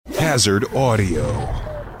Hazard Audio.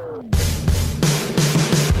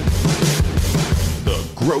 The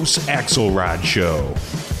Gross-Axelrod Show.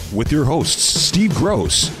 With your hosts, Steve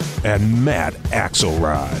Gross and Matt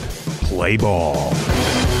Axelrod. Play ball.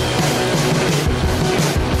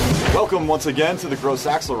 Welcome once again to the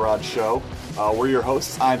Gross-Axelrod Show. We're your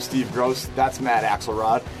hosts. I'm Steve Gross. That's Matt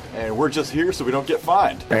Axelrod. And we're just here so we don't get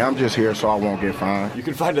fined. Hey, I'm just here so I won't get fined. You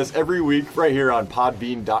can find us every week right here on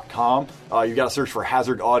podbean.com. You got to search for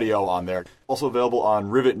Hazard Audio on there. Also available on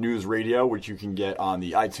Rivet News Radio, which you can get on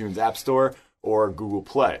the iTunes App Store or Google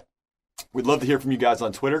Play. We'd love to hear from you guys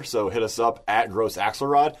on Twitter, so hit us up at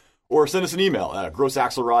Gross-Axelrod or send us an email at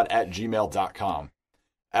grossaxelrod@gmail.com.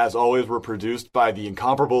 As always, we're produced by the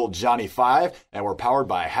incomparable Johnny Five, and we're powered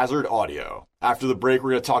by Hazard Audio. After the break,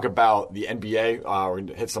 we're going to talk about the NBA. We're going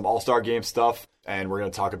to hit some All-Star Game stuff, and we're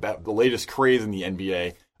going to talk about the latest craze in the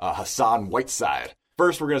NBA, Hassan-Whiteside.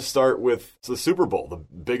 First, we're going to start with the Super Bowl, the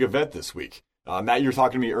big event this week. Matt, you were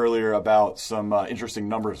talking to me earlier about some interesting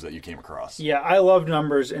numbers that you came across. Yeah, I love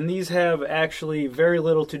numbers, and these have actually very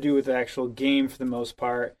little to do with the actual game for the most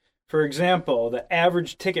part. For example, the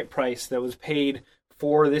average ticket price that was paid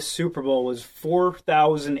for this Super Bowl was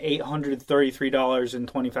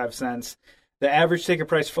 $4,833.25. The average ticket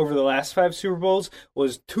price over the last 5 Super Bowls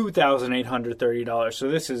was $2,830. So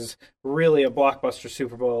this is really a blockbuster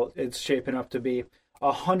Super Bowl it's shaping up to be.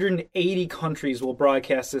 180 countries will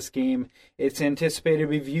broadcast this game. It's anticipated to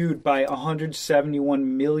be viewed by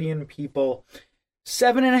 171 million people.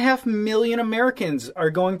 7.5 million Americans are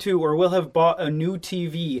going to or will have bought a new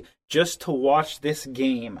TV just to watch this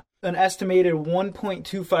game. An estimated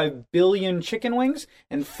 1.25 billion chicken wings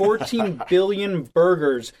and 14 billion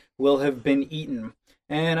burgers will have been eaten.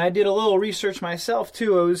 And I did a little research myself,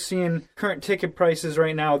 too. I was seeing current ticket prices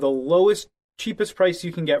right now. The cheapest price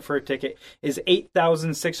you can get for a ticket is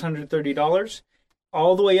 $8,630,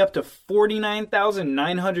 all the way up to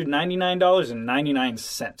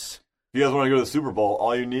 $49,999.99. If you guys want to go to the Super Bowl,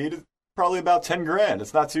 all you need is probably about $10,000.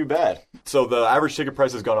 It's not too bad. So the average ticket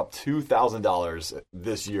price has gone up $2,000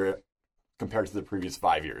 this year compared to the previous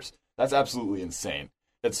 5 years. That's absolutely insane.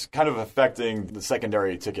 It's kind of affecting the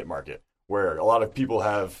secondary ticket market, where a lot of people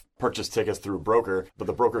have purchased tickets through a broker, but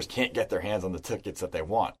the brokers can't get their hands on the tickets that they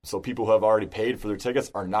want. So people who have already paid for their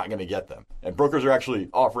tickets are not going to get them. And brokers are actually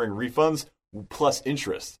offering refunds plus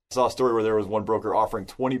interest. I saw a story where there was one broker offering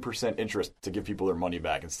 20% interest to give people their money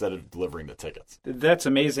back instead of delivering the tickets. That's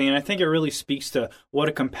amazing, and I think it really speaks to what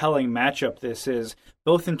a compelling matchup this is,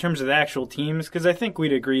 both in terms of the actual teams, because I think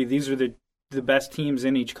we'd agree these are the best teams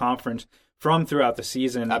in each conference from throughout the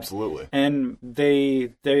season. Absolutely. And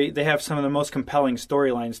they have some of the most compelling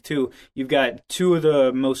storylines, too. You've got 2 of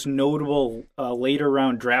the most notable later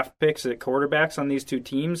round draft picks at quarterbacks on these 2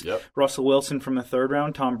 teams. Yep. Russell Wilson from the 3rd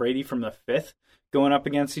round, Tom Brady from the 5th, going up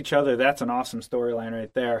against each other. That's an awesome storyline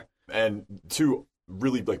right there. And 2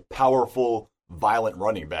 really powerful, violent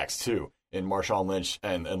running backs, too, in Marshawn Lynch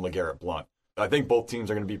and LeGarrette Blount. I think both teams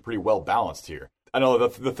are going to be pretty well balanced here. I know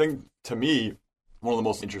the thing, to me, one of the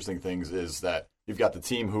most interesting things is that you've got the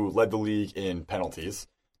team who led the league in penalties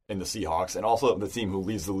in the Seahawks, and also the team who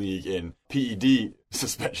leads the league in PED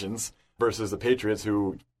suspensions versus the Patriots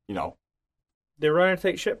who, They run a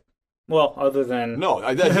tight ship. Well, other than... No,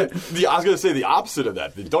 I was going to say the opposite of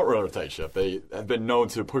that. They don't run a tight ship. They have been known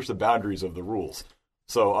to push the boundaries of the rules.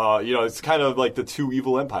 So, it's kind of like the 2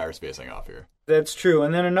 evil empires facing off here. That's true.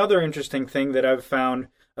 And then another interesting thing that I've found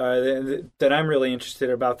that I'm really interested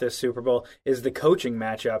about this Super Bowl is the coaching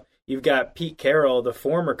matchup. You've got Pete Carroll, the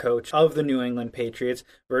former coach of the New England Patriots,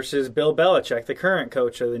 versus Bill Belichick, the current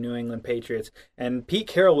coach of the New England Patriots. And Pete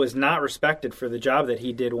Carroll was not respected for the job that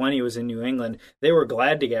he did when he was in New England. They were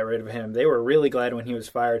glad to get rid of him. They were really glad when he was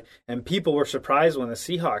fired. And people were surprised when the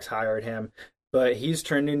Seahawks hired him. But he's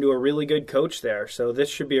turned into a really good coach there. So this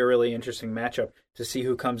should be a really interesting matchup to see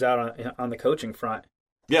who comes out on the coaching front.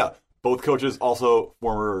 Yeah, both coaches also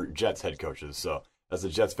former Jets head coaches. So as a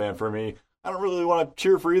Jets fan for me, I don't really want to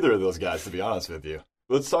cheer for either of those guys, to be honest with you.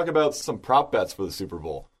 Let's talk about some prop bets for the Super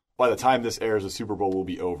Bowl. By the time this airs, the Super Bowl will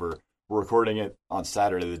be over. We're recording it on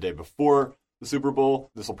Saturday, the day before the Super Bowl.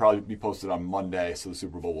 This will probably be posted on Monday, so the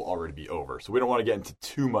Super Bowl will already be over. So we don't want to get into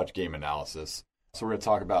too much game analysis. So we're going to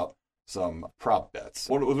talk about some prop bets.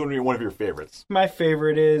 What would be one of your favorites? My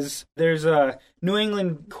favorite is there's a New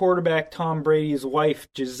England quarterback, Tom Brady's wife,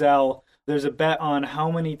 Giselle. There's a bet on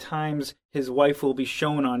how many times his wife will be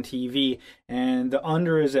shown on TV, and the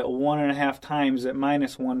under is at 1.5 times at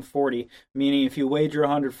 -140, meaning if you wager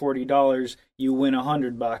 $140, you win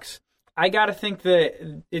 $100. I got to think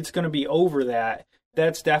that it's going to be over that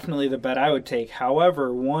That's definitely the bet I would take.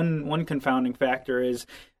 However, one confounding factor is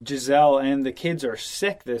Giselle and the kids are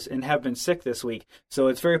sick and have been sick this week. So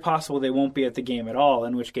it's very possible they won't be at the game at all,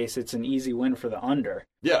 in which case it's an easy win for the under.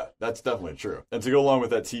 Yeah, that's definitely true. And to go along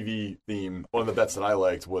with that TV theme, one of the bets that I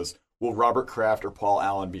liked was, will Robert Kraft or Paul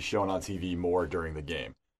Allen be shown on TV more during the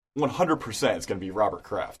game? 100% it's going to be Robert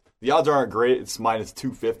Kraft. The odds aren't great. It's minus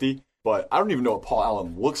 250, but I don't even know what Paul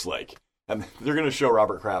Allen looks like. And they're going to show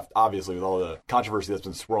Robert Kraft, obviously, with all the controversy that's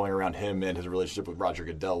been swirling around him and his relationship with Roger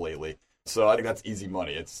Goodell lately. So I think that's easy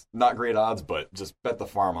money. It's not great odds, but just bet the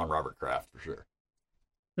farm on Robert Kraft for sure.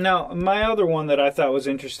 Now, my other one that I thought was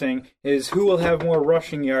interesting is who will have more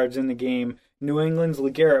rushing yards in the game, New England's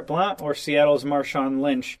LeGarrette Blount or Seattle's Marshawn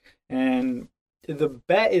Lynch? And the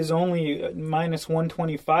bet is only minus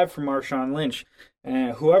 125 for Marshawn Lynch.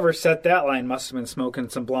 Whoever set that line must have been smoking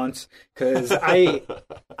some blunts, because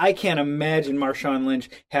I can't imagine Marshawn Lynch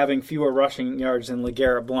having fewer rushing yards than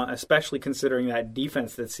LeGarrette Blount, especially considering that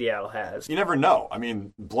defense that Seattle has. You never know. I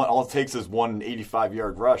mean, Blount, all it takes is one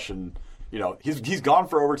 85-yard rush, and he's gone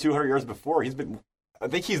for over 200 yards before. I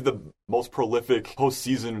think he's the most prolific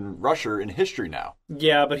postseason rusher in history now.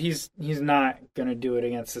 Yeah, but he's not going to do it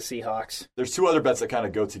against the Seahawks. There's two other bets that kind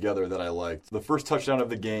of go together that I liked. The first touchdown of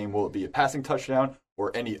the game, will it be a passing touchdown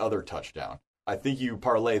or any other touchdown? I think you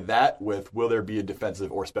parlay that with, will there be a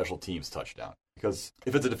defensive or special teams touchdown? Because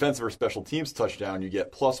if it's a defensive or special teams touchdown, you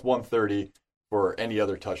get plus 130 for any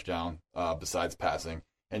other touchdown besides passing,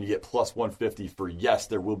 and you get plus 150 for, yes,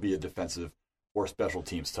 there will be a defensive or special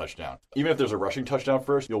teams touchdown. Even if there's a rushing touchdown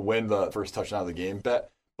first, you'll win the first touchdown of the game bet.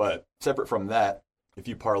 But separate from that, if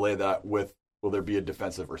you parlay that with, will there be a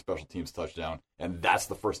defensive or special teams touchdown, and that's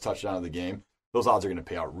the first touchdown of the game, those odds are going to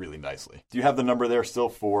pay out really nicely. Do you have the number there still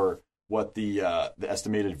for what the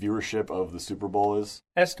estimated viewership of the Super Bowl is?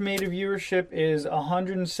 Estimated viewership is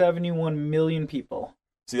 171 million people.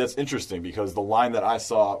 See, that's interesting because the line that I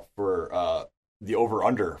saw for the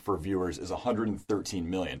over-under for viewers is 113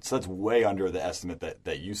 million. So that's way under the estimate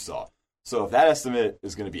that you saw. So if that estimate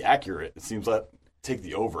is going to be accurate, it seems like take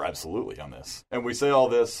the over absolutely on this. And we say all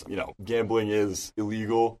this, gambling is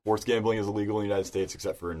illegal. Sports gambling is illegal in the United States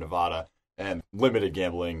except for in Nevada, and limited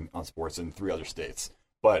gambling on sports in 3 other states.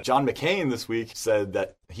 But John McCain this week said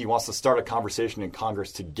that he wants to start a conversation in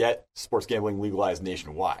Congress to get sports gambling legalized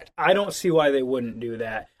nationwide. I don't see why they wouldn't do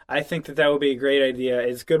that. I think that would be a great idea.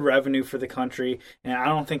 It's good revenue for the country, and I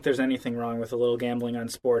don't think there's anything wrong with a little gambling on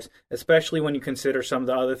sports, especially when you consider some of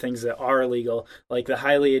the other things that are illegal, like the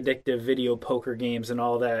highly addictive video poker games and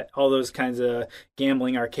all that, all those kinds of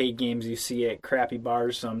gambling arcade games you see at crappy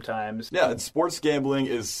bars sometimes. Yeah, and sports gambling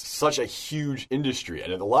is such a huge industry,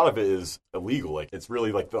 and a lot of it is illegal. Like, it's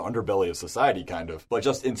really like the underbelly of society, kind of. But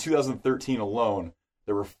just in 2013 alone,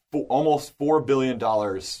 there were almost $4 billion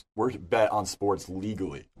worth bet on sports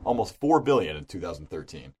legally. Almost $4 billion in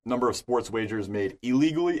 2013. Number of sports wagers made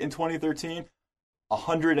illegally in 2013,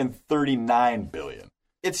 139 billion.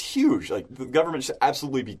 It's huge. Like, the government should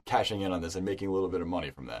absolutely be cashing in on this and making a little bit of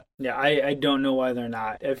money from that. Yeah, I don't know why they're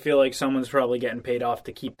not. I feel like someone's probably getting paid off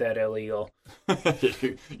to keep that illegal.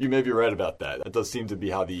 You may be right about that. That does seem to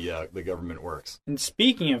be how the government works. And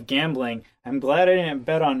speaking of gambling, I'm glad I didn't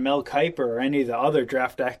bet on Mel Kiper or any of the other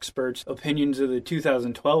draft experts' opinions of the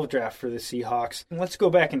 2012 draft for the Seahawks. And let's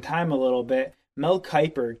go back in time a little bit. Mel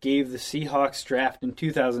Kiper gave the Seahawks draft in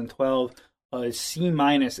 2012 a C-,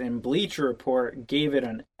 and Bleacher Report gave it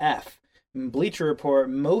an F. And Bleacher Report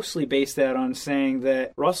mostly based that on saying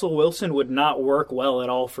that Russell Wilson would not work well at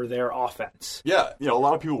all for their offense. Yeah, a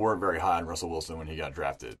lot of people weren't very high on Russell Wilson when he got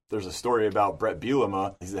drafted. There's a story about Brett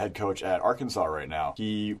Bielema. He's the head coach at Arkansas right now.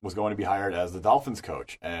 He was going to be hired as the Dolphins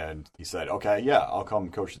coach, and he said, okay, yeah, I'll come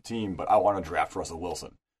coach the team, but I want to draft Russell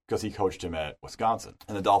Wilson because he coached him at Wisconsin.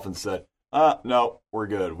 And the Dolphins said, no, we're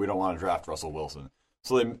good. We don't want to draft Russell Wilson.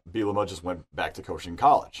 So then Bielema just went back to coaching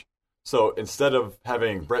college. So instead of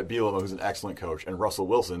having Brett Bielema, who's an excellent coach, and Russell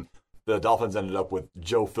Wilson, the Dolphins ended up with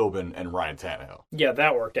Joe Philbin and Ryan Tannehill. Yeah,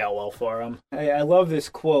 that worked out well for him. I love this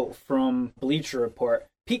quote from Bleacher Report.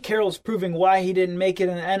 Pete Carroll's proving why he didn't make it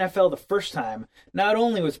in the NFL the first time. Not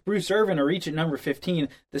only was Bruce Irvin a reach at number 15,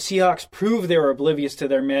 the Seahawks proved they were oblivious to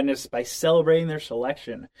their madness by celebrating their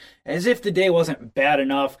selection. As if the day wasn't bad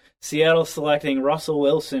enough, Seattle selecting Russell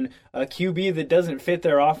Wilson, a QB that doesn't fit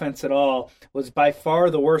their offense at all, was by far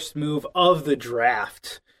the worst move of the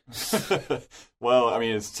draft. Well, I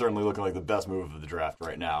mean, it's certainly looking like the best move of the draft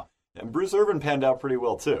right now. And Bruce Irvin panned out pretty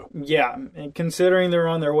well, too. Yeah, and considering they're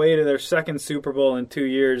on their way to their second Super Bowl in 2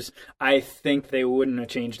 years, I think they wouldn't have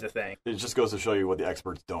changed a thing. It just goes to show you what the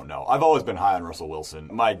experts don't know. I've always been high on Russell Wilson.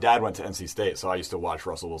 My dad went to NC State, so I used to watch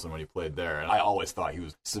Russell Wilson when he played there, and I always thought he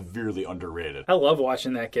was severely underrated. I love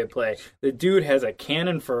watching that kid play. The dude has a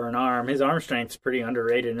cannon for an arm. His arm strength's pretty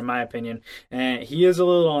underrated, in my opinion, and he is a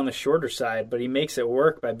little on the shorter side, but he makes it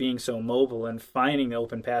work by being so mobile and finding the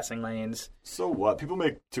open passing lanes. So what? People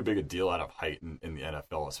make too big a deal out of height in the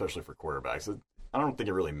NFL, especially for quarterbacks. I don't think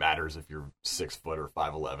it really matters if you're 6 foot or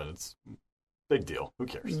 5'11". It's a big deal. Who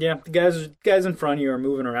cares? Yeah, the guys in front of you are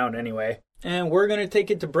moving around anyway. And we're going to take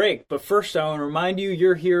it to break. But first, I want to remind you,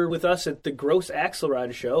 you're here with us at the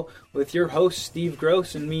Gross-Axelrod Show with your host, Steve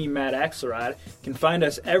Gross, and me, Matt Axelrod. You can find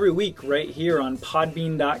us every week right here on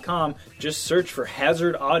podbean.com. Just search for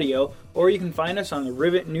Hazard Audio, or you can find us on the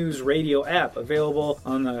Rivet News Radio app, available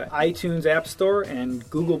on the iTunes App Store and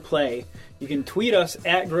Google Play. You can tweet us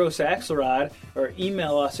at Gross-Axelrod, or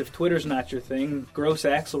email us if Twitter's not your thing,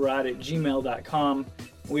 grossaxelrod@gmail.com.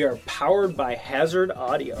 We are powered by Hazard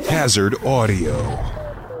Audio. Hazard Audio.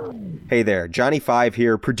 Hey there, Johnny Five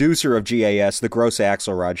here, producer of GAS, the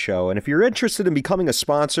Gross-Axelrod Show. And if you're interested in becoming a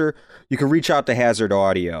sponsor, you can reach out to Hazard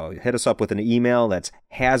Audio. Hit us up with an email. That's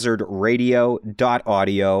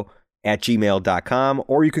hazardradio.audio@gmail.com,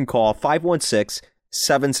 or you can call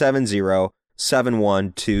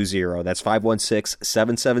 516-770-7120. That's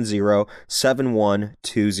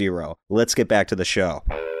 516-770-7120. Let's get back to the show.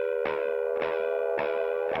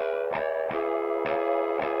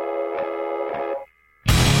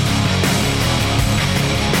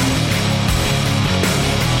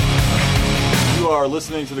 You are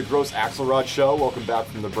listening to the Gross-Axelrod Show. Welcome back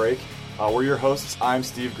from the break. We're your hosts. I'm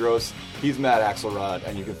Steve Gross. He's Matt Axelrod,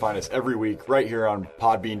 and you can find us every week right here on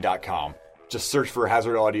podbean.com. Just search for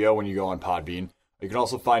Hazard Audio when you go on Podbean. You can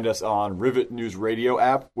also find us on Rivet News Radio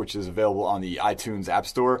app, which is available on the iTunes App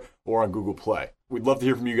Store or on Google Play. We'd love to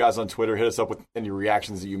hear from you guys on Twitter. Hit us up with any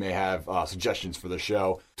reactions that you may have, suggestions for the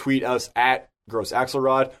show. Tweet us at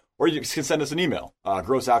Gross-Axelrod, or you can send us an email,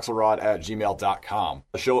 grossaxelrod@gmail.com.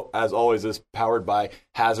 The show, as always, is powered by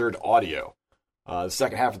Hazard Audio. The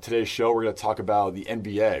second half of today's show, we're going to talk about the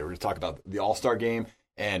NBA. We're going to talk about the All-Star Game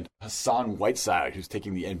and Hassan-Ity, who's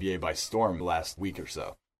taking the NBA by storm the last week or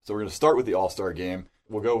so. So we're going to start with the All-Star Game.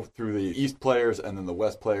 We'll go through the East players and then the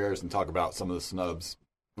West players and talk about some of the snubs.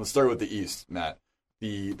 Let's start with the East, Matt.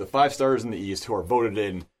 The 5 stars in the East who are voted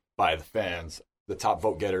in by the fans, the top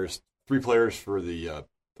vote getters, 3 players for the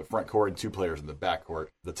front court and 2 players in the back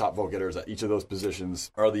court. The top vote getters at each of those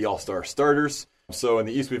positions are the All-Star starters. So in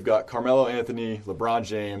the East, we've got Carmelo Anthony, LeBron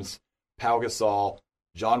James, Pau Gasol,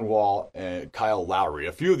 John Wall, and Kyle Lowry.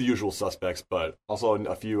 A few of the usual suspects, but also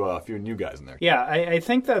a few new guys in there. Yeah, I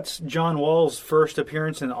think that's John Wall's first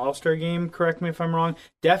appearance in the All-Star Game. Correct me if I'm wrong.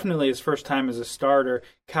 Definitely his first time as a starter.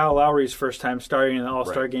 Kyle Lowry's first time starting in the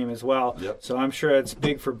All-Star Game as well. Yep. So I'm sure it's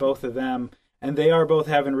big for both of them. And they are both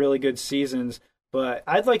having really good seasons. But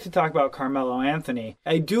I'd like to talk about Carmelo Anthony.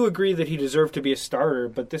 I do agree that he deserved to be a starter,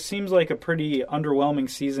 but this seems like a pretty underwhelming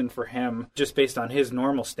season for him, just based on his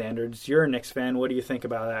normal standards. You're a Knicks fan. What do you think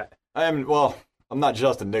about that? I'm not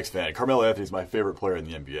just a Knicks fan. Carmelo Anthony's my favorite player in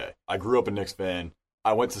the NBA. I grew up a Knicks fan.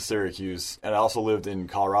 I went to Syracuse, and I also lived in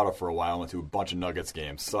Colorado for a while. I went to a bunch of Nuggets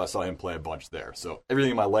games, so I saw him play a bunch there. So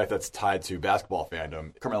everything in my life that's tied to basketball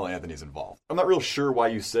fandom, Carmelo Anthony's involved. I'm not real sure why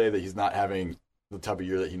you say that he's not having the type of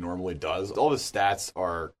year that he normally does. All of his stats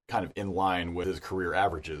are kind of in line with his career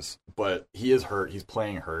averages, but he is hurt. He's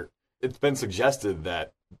playing hurt. It's been suggested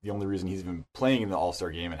that the only reason he's even playing in the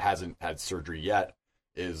All-Star Game and hasn't had surgery yet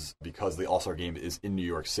is because the All-Star Game is in New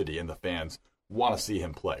York City and the fans want to see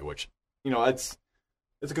him play, which,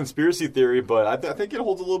 it's a conspiracy theory, but I think it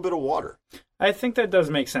holds a little bit of water. I think that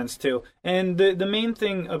does make sense, too. And the main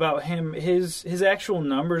thing about him, his actual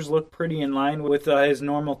numbers look pretty in line with his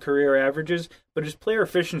normal career averages, but his player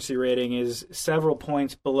efficiency rating is several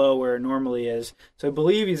points below where it normally is. So I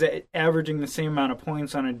believe he's averaging the same amount of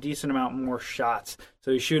points on a decent amount more shots.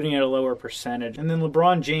 So he's shooting at a lower percentage. And then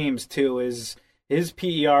LeBron James, too, his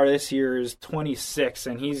PER this year is 26,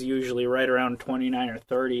 and he's usually right around 29 or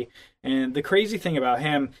 30. And the crazy thing about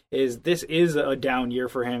him is this is a down year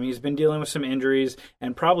for him. He's been dealing with some injuries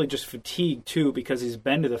and probably just fatigue, too, because he's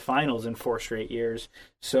been to the finals in 4 straight years.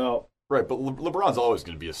 So Right, but LeBron's always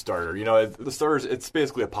going to be a starter. The starters, it's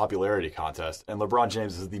basically a popularity contest, and LeBron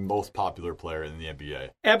James is the most popular player in the NBA.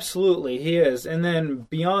 Absolutely, he is. And then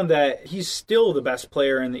beyond that, he's still the best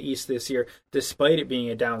player in the East this year, despite it being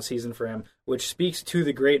a down season for him, which speaks to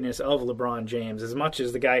the greatness of LeBron James. As much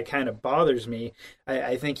as the guy kind of bothers me,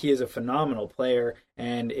 I think he is a phenomenal player,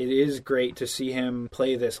 and it is great to see him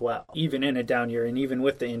play this well, even in a down year and even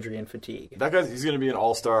with the injury and fatigue. That guy, he's going to be an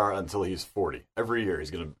all-star until he's 40. Every year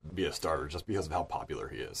he's going to be a starter just because of how popular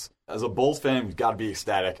he is. As a Bulls fan, you've got to be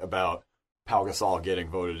ecstatic about Pau Gasol getting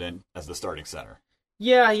voted in as the starting center.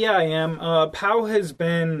 Yeah, I am. Pau has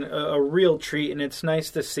been a real treat, and it's nice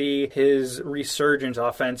to see his resurgence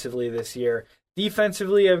offensively this year.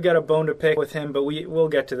 Defensively, I've got a bone to pick with him, but we'll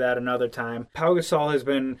get to that another time. Pau Gasol has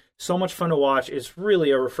been so much fun to watch. It's really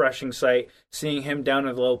a refreshing sight seeing him down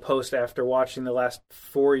in the low post after watching the last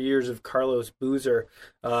 4 years of Carlos Boozer.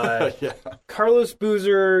 Yeah. Carlos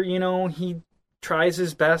Boozer, he tries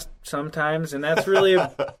his best sometimes, and that's really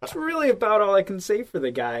it's really about all I can say for the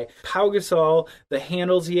guy. Pau Gasol, the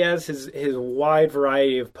handles he has, his wide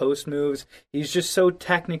variety of post moves, he's just so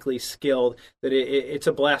technically skilled that it's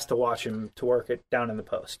a blast to watch him to work it down in the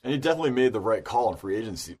post. And he definitely made the right call in free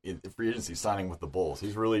agency signing with the Bulls.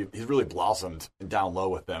 He's really blossomed down low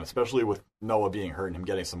with them, especially with Noah being hurt and him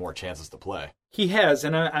getting some more chances to play. He has,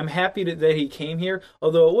 and I'm happy that he came here,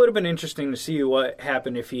 although it would have been interesting to see what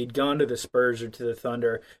happened if he'd gone to the Spurs or to the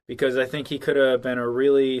Thunder, because I think he could have been a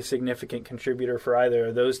really significant contributor for either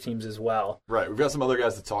of those teams as well. Right. We've got some other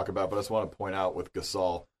guys to talk about, but I just want to point out with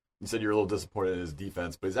Gasol, you said you're a little disappointed in his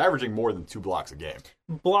defense, but he's averaging more than 2 blocks a game.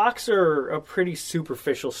 Blocks are a pretty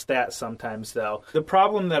superficial stat sometimes, though. The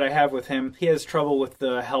problem that I have with him, he has trouble with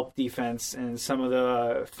the help defense and some of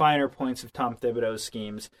the finer points of Tom Thibodeau's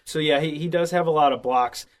schemes. So yeah, he does have a lot of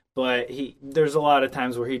blocks, but there's a lot of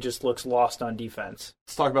times where he just looks lost on defense.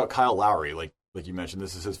 Let's talk about Kyle Lowry. Like you mentioned,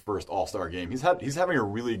 this is his first All-Star game. He's having a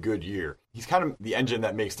really good year. He's kind of the engine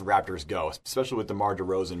that makes the Raptors go, especially with DeMar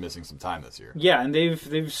DeRozan missing some time this year. Yeah, and they've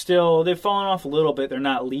fallen off a little bit. They're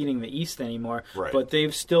not leading the East anymore, right, but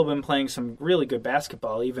they've still been playing some really good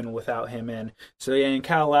basketball even without him in. So yeah, and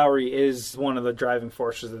Kyle Lowry is one of the driving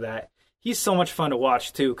forces of that. He's so much fun to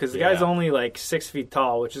watch, too, because the guy's only like 6 feet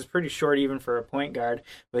tall, which is pretty short even for a point guard.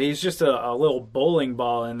 But he's just a little bowling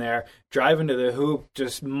ball in there, driving to the hoop,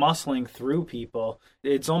 just muscling through people.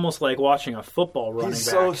 It's almost like watching a football running back.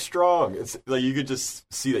 He's so strong. It's like you could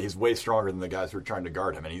just see that he's way stronger than the guys who are trying to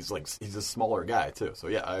guard him, and he's a smaller guy, too. So,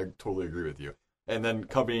 yeah, I totally agree with you. And then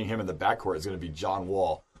accompanying him in the backcourt is going to be John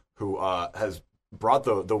Wall, who has brought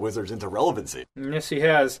the Wizards into relevancy. Yes, he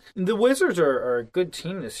has. The Wizards are a good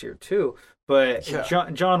team this year, too. But yeah.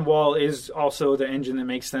 John Wall is also the engine that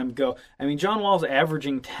makes them go. I mean, John Wall's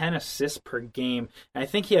averaging 10 assists per game. And I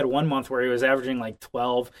think he had 1 month where he was averaging like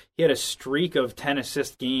 12. He had a streak of 10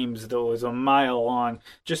 assist games that was a mile long.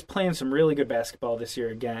 Just playing some really good basketball this year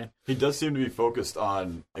again. He does seem to be focused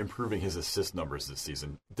on improving his assist numbers this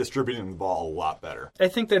season, distributing the ball a lot better. I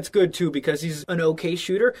think that's good, too, because he's an okay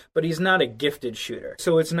shooter, but he's not a gifted shooter.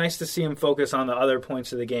 So it's nice to see him focus on the other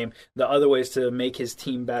points of the game, the other ways to make his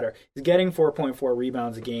team better. He's getting 4.4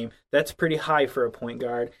 rebounds a game. That's pretty high for a point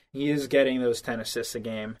guard. He is getting those 10 assists a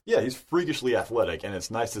game. Yeah, he's freakishly athletic, and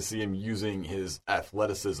it's nice to see him using his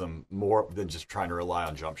athleticism more than just trying to rely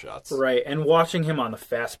on jump shots. Right, and watching him on the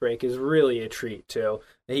fast break is really a treat, too.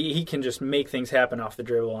 He can just make things happen off the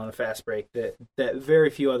dribble on the fast break that very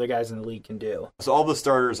few other guys in the league can do. So all the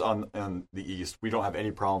starters on the East, we don't have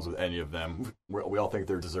any problems with any of them. We all think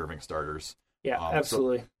they're deserving starters. Yeah,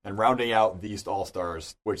 absolutely. And rounding out the East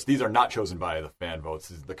All-Stars, which these are not chosen by the fan votes.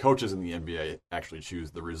 The coaches in the NBA actually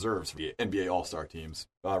choose the reserves for the NBA All-Star teams.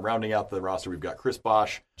 Rounding out the roster, we've got Chris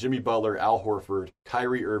Bosh, Jimmy Butler, Al Horford,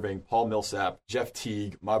 Kyrie Irving, Paul Millsap, Jeff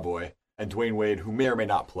Teague, my boy, and Dwayne Wade, who may or may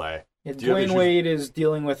not play. Yeah, Dwayne Wade is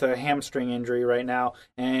dealing with a hamstring injury right now,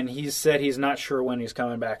 and he's said he's not sure when he's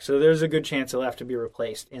coming back. So there's a good chance he'll have to be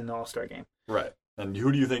replaced in the All-Star game. Right. And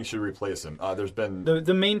who do you think should replace him? There's been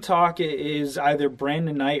the main talk is either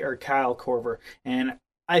Brandon Knight or Kyle Korver, and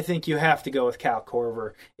I think you have to go with Kyle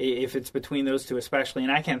Korver if it's between those two especially,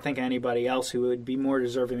 and I can't think of anybody else who would be more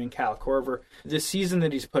deserving than Kyle Korver. The season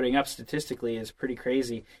that he's putting up statistically is pretty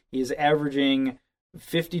crazy. He is averaging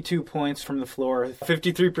 52 points from the floor,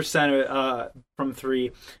 53% from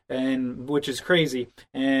three, and which is crazy.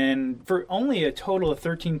 And for only a total of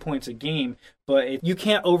 13 points a game, but you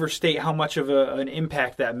can't overstate how much of an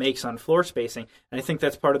impact that makes on floor spacing. And I think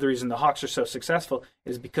that's part of the reason the Hawks are so successful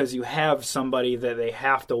is because you have somebody that they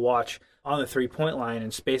have to watch on the three-point line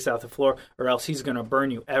and space out the floor, or else he's going to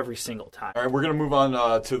burn you every single time. All right, we're going to move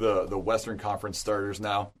on to the Western Conference starters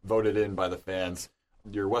now, voted in by the fans.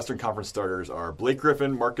 Your Western Conference starters are Blake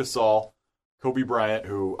Griffin, Marc Gasol, Kobe Bryant,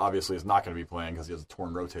 who obviously is not going to be playing because he has a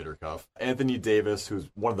torn rotator cuff, Anthony Davis, who's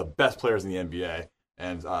one of the best players in the NBA,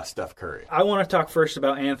 and Steph Curry. I want to talk first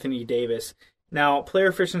about Anthony Davis. Now, player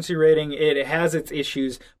efficiency rating, it has its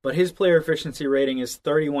issues, but his player efficiency rating is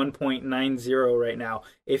 31.90 right now.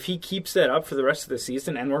 If he keeps that up for the rest of the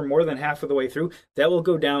season, and we're more than half of the way through, that will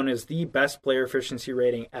go down as the best player efficiency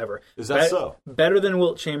rating ever. Is that so? Better than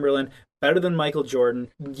Wilt Chamberlain, better than Michael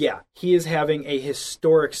Jordan. Yeah, he is having a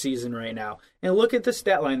historic season right now. And look at the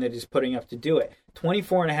stat line that he's putting up to do it.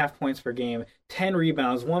 24.5 points per game, 10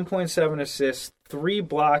 rebounds, 1.7 assists, 3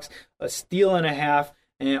 blocks, a steal and a half,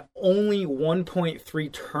 and only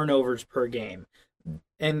 1.3 turnovers per game.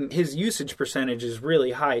 And his usage percentage is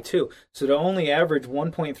really high, too. So to only average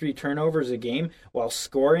 1.3 turnovers a game while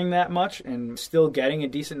scoring that much and still getting a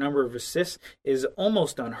decent number of assists is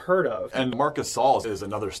almost unheard of. And Marcus Gasol is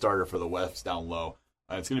another starter for the West down low.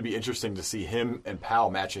 It's going to be interesting to see him and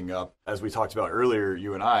Powell matching up. As we talked about earlier,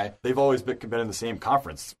 you and I, they've always been in the same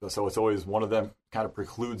conference. So it's always one of them kind of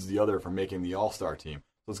precludes the other from making the All-Star team.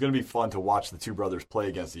 So it's going to be fun to watch the two brothers play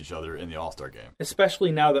against each other in the All-Star game.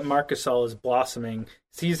 Especially now that Marc Gasol is blossoming.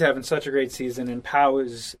 He's having such a great season, and Powell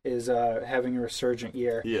is having a resurgent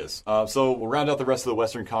year. He is. So we'll round out the rest of the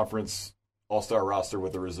Western Conference All-Star roster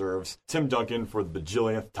with the reserves. Tim Duncan for the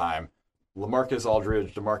bajillionth time. LaMarcus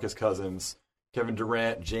Aldridge, DeMarcus Cousins, Kevin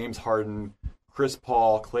Durant, James Harden, Chris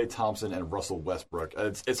Paul, Klay Thompson, and Russell Westbrook.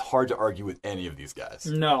 It's hard to argue with any of these guys.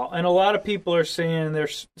 No, and a lot of people are saying they're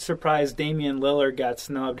surprised Damian Lillard got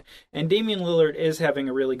snubbed. And Damian Lillard is having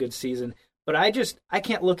a really good season. But I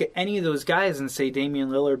can't look at any of those guys and say Damian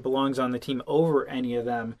Lillard belongs on the team over any of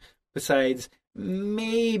them, besides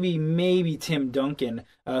maybe Tim Duncan,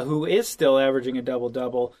 who is still averaging a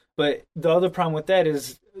double-double. But the other problem with that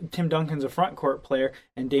is Tim Duncan's a front court player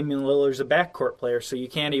and Damian Lillard's a back court player, so you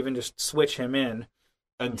can't even just switch him in.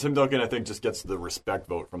 And Tim Duncan, I think, just gets the respect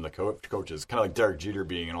vote from the coaches, kind of like Derek Jeter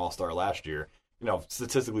being an all-star last year. You know,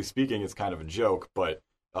 statistically speaking, it's kind of a joke, but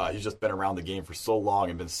he's just been around the game for so long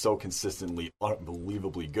and been so consistently,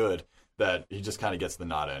 unbelievably good that he just kind of gets the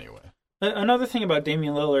nod anyway. Another thing about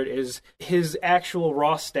Damian Lillard is his actual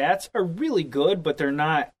raw stats are really good, but they're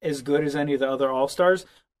not as good as any of the other All-Stars.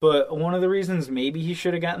 But one of the reasons maybe he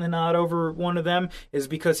should have gotten the nod over one of them is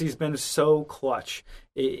because he's been so clutch.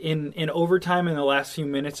 In overtime in the last few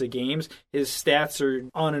minutes of games, his stats are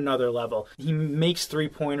on another level. He makes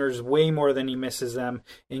three-pointers way more than he misses them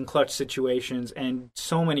in clutch situations, and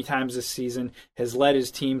so many times this season has led his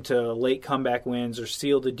team to late comeback wins or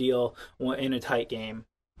seal the deal in a tight game.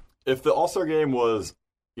 If the All-Star game was,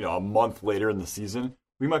 a month later in the season,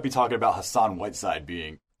 we might be talking about Hassan-Whiteside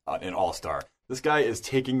being an All-Star. This guy is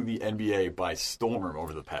taking the NBA by storm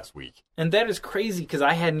over the past week. And that is crazy because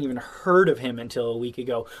I hadn't even heard of him until a week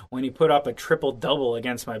ago when he put up a triple-double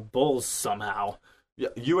against my Bulls somehow. Yeah,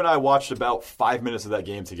 you and I watched about 5 minutes of that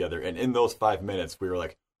game together, and in those 5 minutes, we were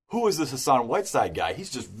like, who is this Hassan-Whiteside guy?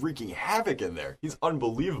 He's just wreaking havoc in there. He's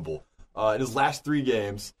unbelievable. In his last 3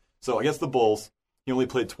 games, so against the Bulls, he only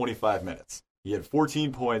played 25 minutes. He had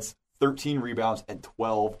 14 points, 13 rebounds, and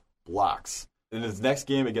 12 blocks. In his next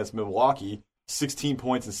game against Milwaukee, 16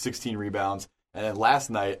 points and 16 rebounds. And then last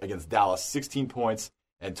night against Dallas, 16 points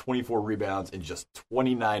and 24 rebounds in just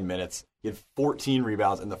 29 minutes. He had 14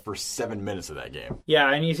 rebounds in the first 7 minutes of that game. Yeah,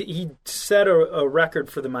 and he set a record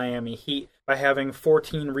for the Miami Heat by having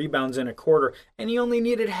 14 rebounds in a quarter, and he only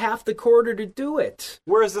needed half the quarter to do it.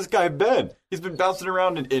 Where has this guy been? He's been bouncing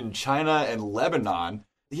around in China and Lebanon.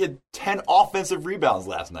 He had 10 offensive rebounds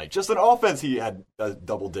last night. Just in offense, he had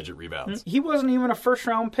double-digit rebounds. He wasn't even a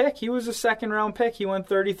first-round pick. He was a second-round pick. He went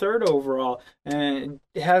 33rd overall and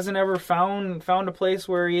hasn't ever found a place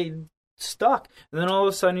where he stuck. And then all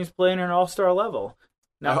of a sudden, he's playing at an all-star level.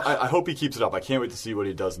 Now, I hope he keeps it up. I can't wait to see what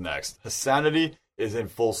he does next. Hassan-ity is in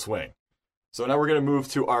full swing. So now we're going to move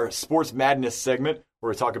to our Sports Madness segment,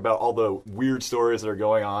 where we talk about all the weird stories that are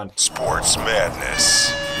going on. Sports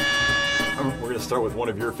Madness. We're going to start with one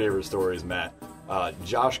of your favorite stories, Matt.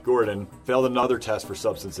 Josh Gordon failed another test for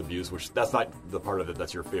substance abuse, which that's not the part of it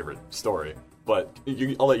that's your favorite story. But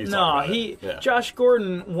I'll let you talk about it. Yeah. Josh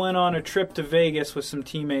Gordon went on a trip to Vegas with some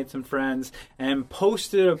teammates and friends and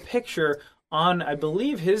posted a picture on, I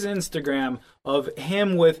believe, his Instagram of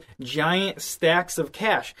him with giant stacks of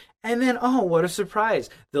cash. And then, oh, what a surprise.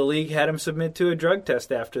 The league had him submit to a drug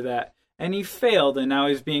test after that. And he failed, and now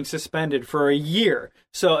he's being suspended for a year.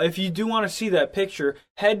 So if you do want to see that picture,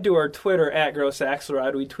 head to our Twitter at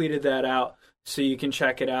Gross-Axelrod. We tweeted that out, so you can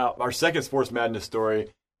check it out. Our second Sports Madness story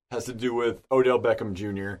has to do with Odell Beckham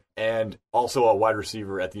Jr. and also a wide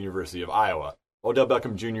receiver at the University of Iowa. Odell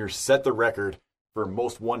Beckham Jr. set the record for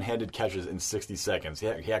most one-handed catches in 60 seconds.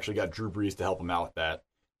 He actually got Drew Brees to help him out with that.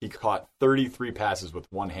 He caught 33 passes with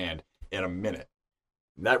one hand in a minute.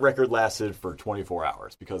 That record lasted for 24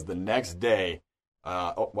 hours because the next day,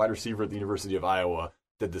 wide receiver at the University of Iowa,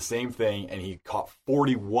 did the same thing, and he caught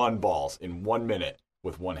 41 balls in 1 minute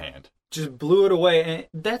with one hand. Just blew it away, and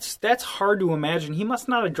that's hard to imagine. He must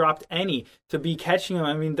not have dropped any to be catching them.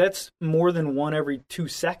 I mean, that's more than one every 2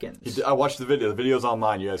 seconds. I watched the video. The video's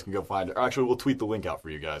online. You guys can go find it. Actually, we'll tweet the link out for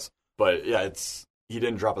you guys. But yeah, he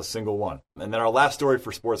didn't drop a single one. And then our last story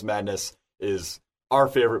for Sports Madness is our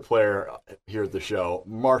favorite player here at the show,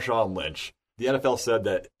 Marshawn Lynch. The NFL said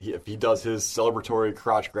that if he does his celebratory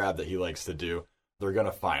crotch grab that he likes to do, they're going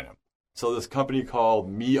to fine him. So this company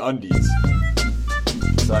called MeUndies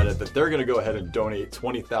decided that they're going to go ahead and donate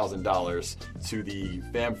 $20,000 to the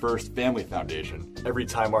Fam First Family Foundation every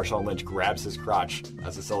time Marshawn Lynch grabs his crotch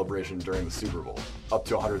as a celebration during the Super Bowl, up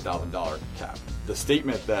to a $100,000 cap. The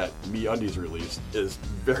statement that MeUndies released is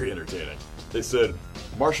very entertaining. They said,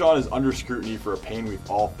 Marshawn is under scrutiny for a pain we've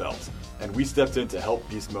all felt, and we stepped in to help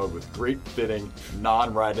Beast Mode with great fitting,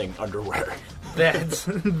 non-riding underwear.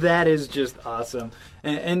 That is just awesome.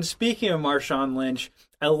 And speaking of Marshawn Lynch,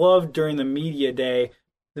 I love during the media day,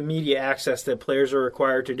 the media access that players are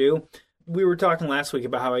required to do. We were talking last week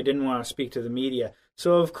about how I didn't want to speak to the media.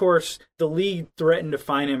 So, of course, the league threatened to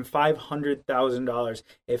fine him $500,000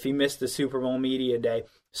 if he missed the Super Bowl media day.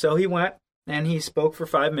 So he went and he spoke for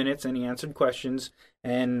 5 minutes and he answered questions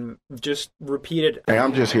and just repeated, Hey,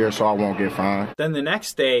 I'm just here so I won't get fined. Then the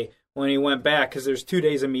next day when he went back, because there's 2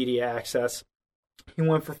 days of media access, he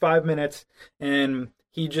went for 5 minutes and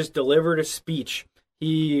he just delivered a speech.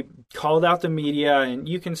 He called out the media, and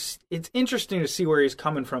it's interesting to see where he's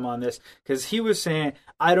coming from on this, because he was saying,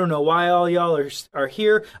 I don't know why all y'all are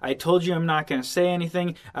here. I told you I'm not going to say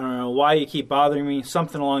anything. I don't know why you keep bothering me,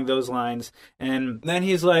 something along those lines. And then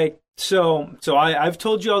he's like, so I've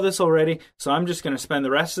told you all this already, so I'm just going to spend the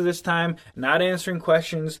rest of this time not answering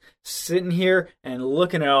questions, sitting here and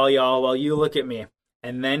looking at all y'all while you look at me.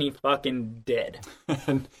 And then he fucking did.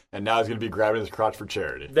 And now he's going to be grabbing his crotch for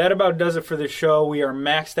charity. That about does it for the show. We are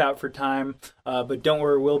maxed out for time, but don't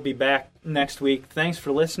worry, we'll be back next week. Thanks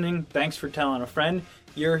for listening. Thanks for telling a friend.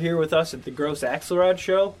 You're here with us at the Gross-Axelrod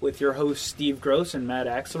Show with your hosts Steve Gross and Matt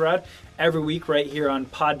Axelrod every week right here on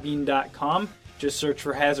podbean.com. Just search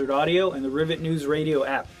for Hazard Audio and the Rivet News Radio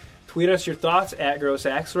app. Tweet us your thoughts at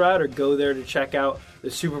Gross-Axelrod or go there to check out the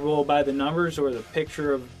Super Bowl by the numbers or the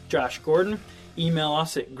picture of Josh Gordon. Email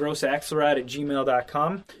us at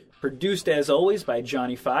grossaxelrod@gmail.com. Produced, as always, by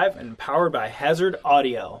Johnny 5 and powered by Hazard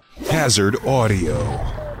Audio. Hazard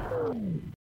Audio.